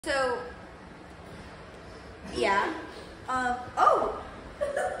So, yeah. Oh!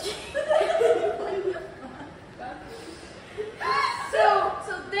 so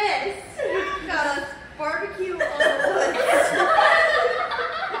this got us barbecue on the woods.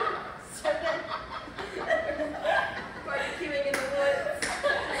 Barbecuing in the woods.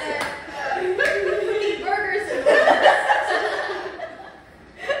 And eating burgers in the woods.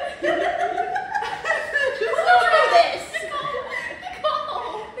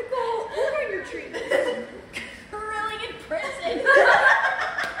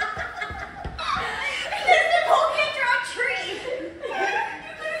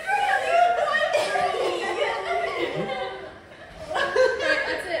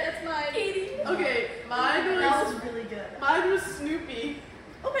 Mine was Snoopy.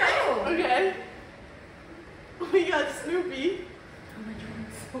 Okay. We got Snoopy. Oh my God,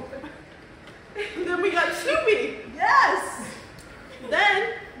 so bad. Then we got Snoopy. Yes.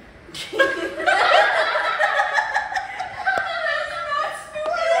 Then.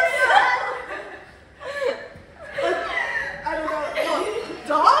 I don't know.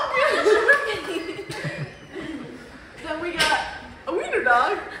 Dog. Then we got a wiener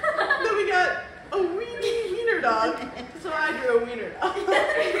dog. Then we got a wiener dog. So I drew a wiener dog.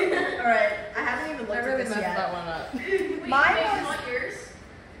 Alright, I haven't even looked at this yet. that one up. Mine was not yours.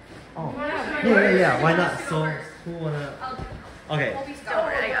 Oh. Yeah. Why not? So, who wanna? Okay. We'll be Go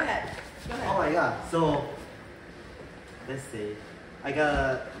started. ahead. Oh my god. So, let's see. I got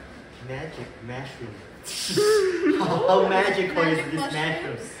a magic mushroom. How magical is this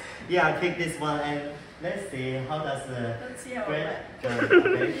mushroom? Yeah, I picked this one and let's see how does the Let's see how bread it go.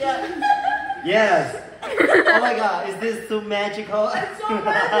 Okay. Yeah. Yes. Oh my god, is this too magical? It's so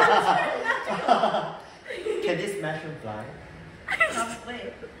magical. Can this mushroom fly?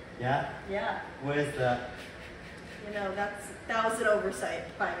 Probably. Yeah. Yeah. Where's the? You know, that was an oversight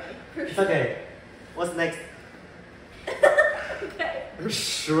by me. It's okay. What's next? Okay.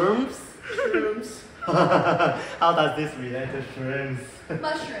 Shrooms? Shrooms. How does this relate to shrooms?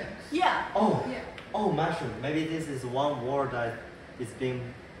 Mushrooms. Yeah. Oh. Yeah. Oh, mushroom. Maybe this is one word that is being.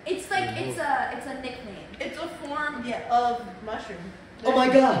 It's like it's a nickname. It's a form Yeah. of mushroom. Oh my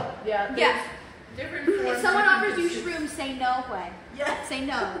god. Yeah. Yeah. Different forms. If someone different offers you consists- shrooms, say no way. Yeah. Say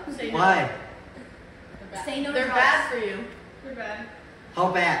no. Say no. Why? Say no. They're to bad us. for you. They're bad.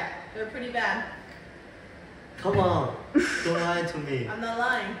 How bad? They're pretty bad. Come on. Don't lie to me. I'm not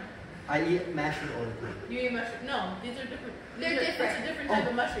lying. I eat mushroom all the time. You eat mushroom? No, these are different. They're different. It's a different type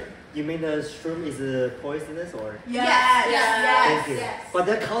of mushroom. You mean the shroom is poisonous or? Yes. Thank you. Yes. But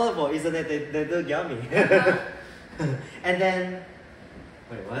they're colorful, isn't it? They look yummy. And then,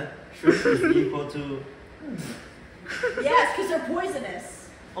 wait, what? Shroom is equal to. Yes, because they're poisonous.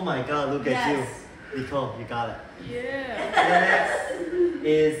 Oh my god, look at Yes. you. Nicole, you got it. Yeah. The next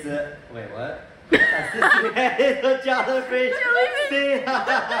is, wait, what? That's this the jellyfish. See?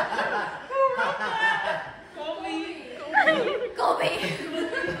 Colby.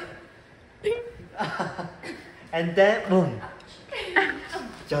 And then, boom.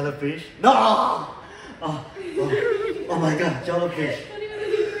 Jellyfish. No! Oh my god, jellyfish. What are you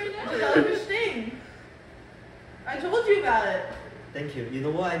doing right now? Jellyfish thing. I told you about it. Thank you. You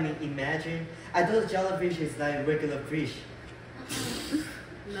know what I mean? Imagine. I thought jellyfish is like regular fish.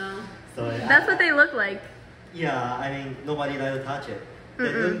 No. So That's what they look like. Yeah, I mean, nobody like to touch it.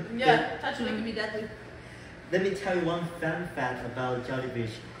 They look- Yeah, touching it can be deadly. Let me tell you one fun fact about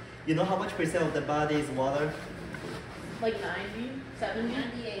jellyfish. You know how much percent of the body is water? Like 90, 70.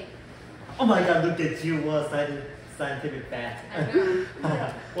 98. Oh my god, look at you, what scientific fact. I know.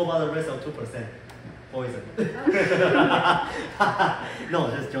 What about the rest of 2%? Poison. No,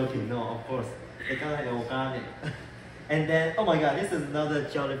 just joking. No, of course. They can't have organic. And then, oh my god, this is another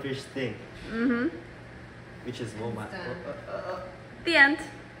jellyfish thing. Which is what my. The end.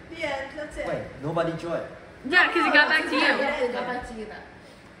 The end. That's it. Wait, nobody joined. Yeah, because it got back to you. Yeah, it got back to you then.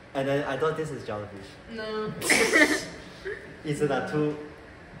 And then I thought this is jellyfish. No. Is it not too?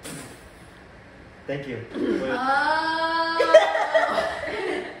 Thank you.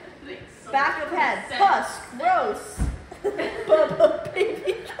 Back of head. Husk. Gross. Bubba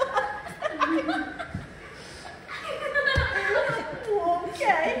baby.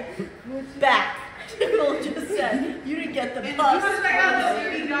 Okay. Back. Nicole just said you didn't get the bus. That's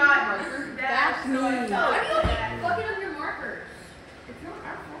me. Why do you fucking up your markers? It's not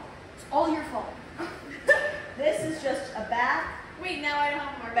our fault. It's all your fault. This is just a back. Wait, now I don't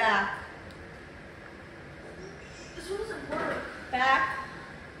have more. Back. This one doesn't work. Back.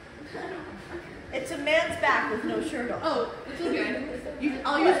 It's a man's back with no shirt on. Oh, it's okay.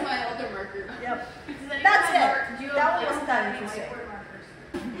 I'll use my other marker. Yep. Does anyone That's have it. mark- do you That have- one wasn't that any interesting. whiteboard markers?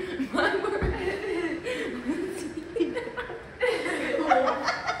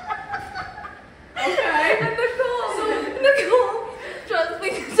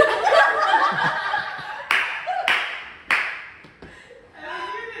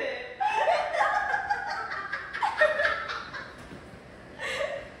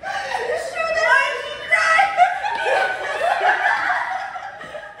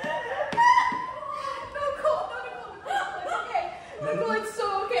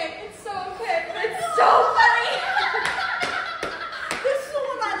 okay. It's so okay. It's so funny. This is the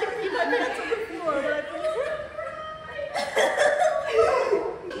one I like pee my pants on the floor when I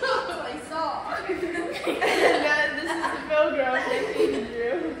That's what I saw. And this is the pilgrim that Katie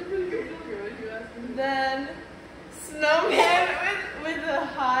drew. It's a pretty good pilgrim if you ask me. Then snowman with a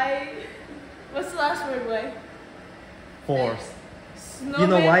high. What's the last word, Way? Force. Snowman. You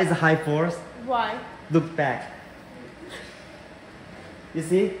know why it's a high force? Why? Look back. You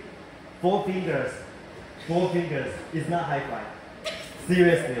see? 4 fingers. 4 fingers. It's not high five.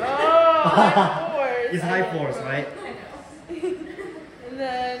 Seriously. Oh, high force. It's high force, right? And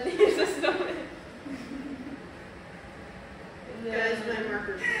then here's a snowman. And Guys, then my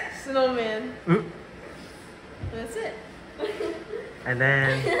markers. snowman. Mm. That's it. And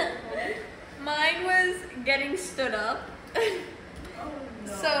then Mine was getting stood up.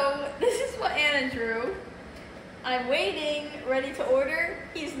 So this is what Anna drew. I'm waiting, ready to order.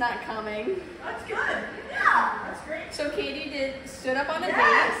 He's not coming. That's good. Yeah, that's great. So Katie did stood up on a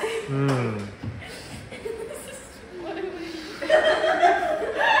Yes. date. this is What do we-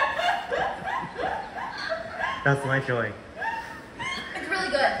 that's my joy. It's really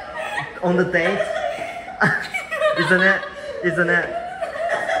good. On the date, isn't it? Isn't it?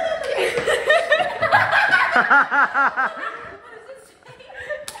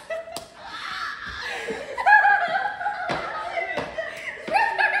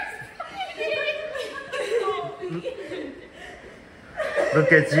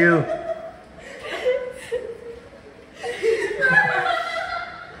 Look at you.